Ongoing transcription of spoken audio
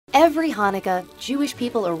Every Hanukkah, Jewish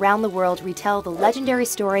people around the world retell the legendary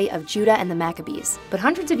story of Judah and the Maccabees. But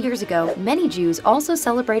hundreds of years ago, many Jews also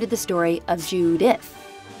celebrated the story of Judith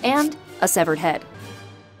and a severed head.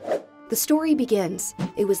 The story begins.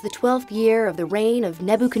 It was the 12th year of the reign of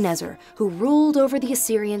Nebuchadnezzar, who ruled over the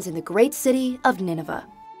Assyrians in the great city of Nineveh.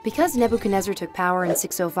 Because Nebuchadnezzar took power in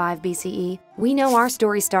 605 BCE, we know our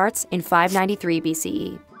story starts in 593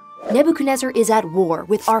 BCE. Nebuchadnezzar is at war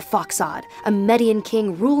with Arphaxad, a Median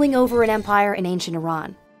king ruling over an empire in ancient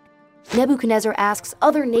Iran. Nebuchadnezzar asks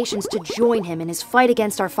other nations to join him in his fight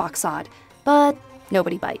against Arphaxad, but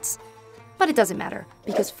nobody bites. But it doesn't matter,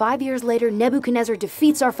 because 5 years later, Nebuchadnezzar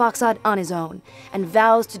defeats Arphaxad on his own and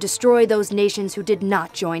vows to destroy those nations who did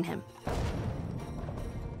not join him.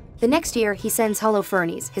 The next year, he sends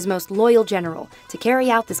Holofernes, his most loyal general, to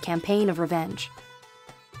carry out this campaign of revenge.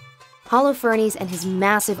 Holofernes and his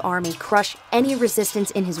massive army crush any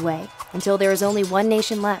resistance in his way until there is only one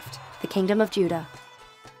nation left, the Kingdom of Judah.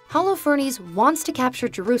 Holofernes wants to capture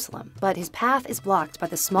Jerusalem, but his path is blocked by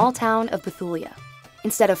the small town of Bethulia.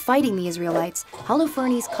 Instead of fighting the Israelites,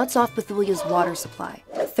 Holofernes cuts off Bethulia's water supply.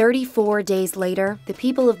 34 days later, the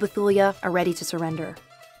people of Bethulia are ready to surrender.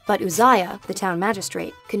 But Uzziah, the town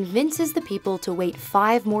magistrate, convinces the people to wait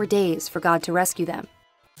 5 more days for God to rescue them.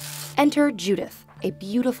 Enter Judith, a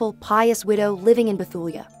beautiful, pious widow living in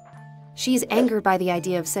Bethulia. She is angered by the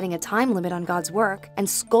idea of setting a time limit on God's work and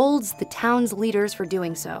scolds the town's leaders for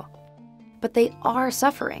doing so. But they are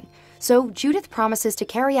suffering, so Judith promises to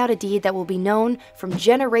carry out a deed that will be known from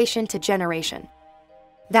generation to generation.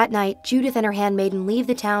 That night, Judith and her handmaiden leave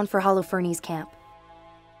the town for Holofernes' camp.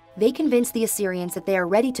 They convince the Assyrians that they are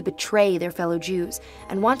ready to betray their fellow Jews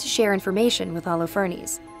and want to share information with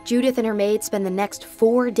Holofernes. Judith and her maid spend the next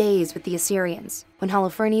 4 days with the Assyrians, when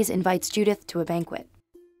Holofernes invites Judith to a banquet.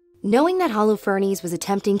 Knowing that Holofernes was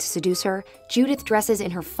attempting to seduce her, Judith dresses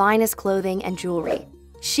in her finest clothing and jewelry.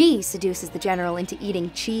 She seduces the general into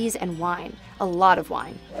eating cheese and wine, a lot of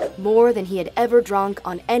wine, more than he had ever drunk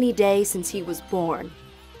on any day since he was born.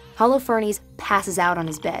 Holofernes passes out on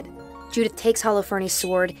his bed. Judith takes Holofernes'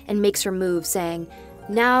 sword and makes her move, saying,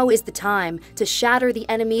 "Now is the time to shatter the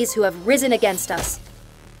enemies who have risen against us,"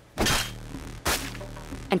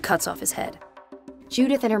 and cuts off his head.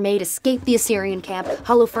 Judith and her maid escape the Assyrian camp,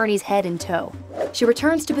 Holofernes' head in tow. She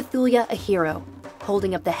returns to Bethulia a hero,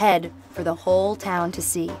 holding up the head for the whole town to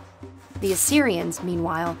see. The Assyrians,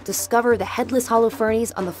 meanwhile, discover the headless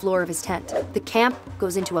Holofernes on the floor of his tent. The camp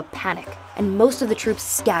goes into a panic, and most of the troops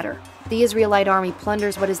scatter. The Israelite army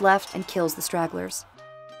plunders what is left and kills the stragglers.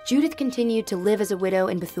 Judith continued to live as a widow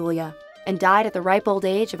in Bethulia and died at the ripe old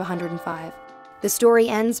age of 105. The story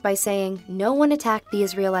ends by saying no one attacked the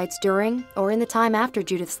Israelites during or in the time after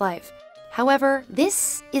Judith's life. However,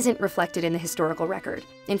 this isn't reflected in the historical record.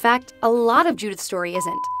 In fact, a lot of Judith's story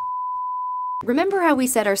isn't. Remember how we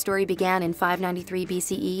said our story began in 593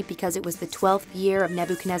 BCE because it was the 12th year of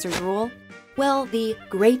Nebuchadnezzar's rule? Well, the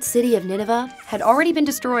great city of Nineveh had already been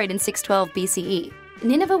destroyed in 612 BCE.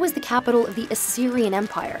 Nineveh was the capital of the Assyrian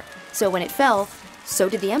Empire, so when it fell, so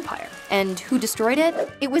did the empire. And who destroyed it?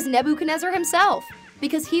 It was Nebuchadnezzar himself,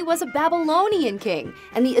 because he was a Babylonian king,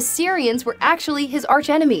 and the Assyrians were actually his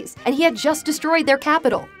archenemies, and he had just destroyed their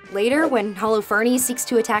capital. Later, when Holofernes seeks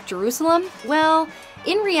to attack Jerusalem, well,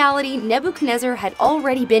 in reality, Nebuchadnezzar had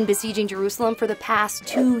already been besieging Jerusalem for the past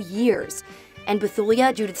 2 years. And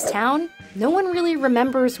Bethulia, Judith's town, no one really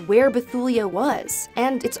remembers where Bethulia was,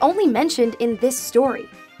 and it's only mentioned in this story.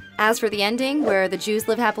 As for the ending, where the Jews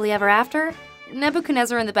live happily ever after,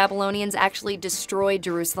 Nebuchadnezzar and the Babylonians actually destroyed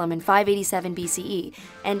Jerusalem in 587 BCE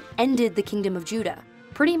and ended the Kingdom of Judah,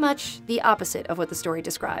 pretty much the opposite of what the story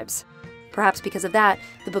describes. Perhaps because of that,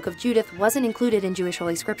 the Book of Judith wasn't included in Jewish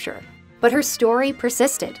Holy Scripture. But her story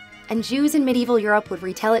persisted, and Jews in medieval Europe would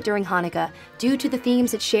retell it during Hanukkah due to the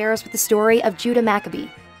themes it shares with the story of Judah Maccabee.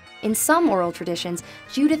 In some oral traditions,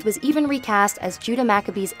 Judith was even recast as Judah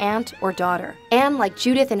Maccabee's aunt or daughter. And like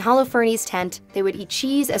Judith in Holofernes' tent, they would eat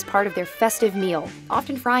cheese as part of their festive meal,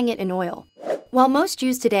 often frying it in oil. While most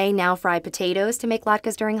Jews today now fry potatoes to make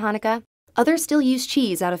latkes during Hanukkah, others still use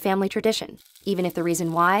cheese out of family tradition, even if the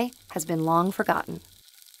reason why has been long forgotten.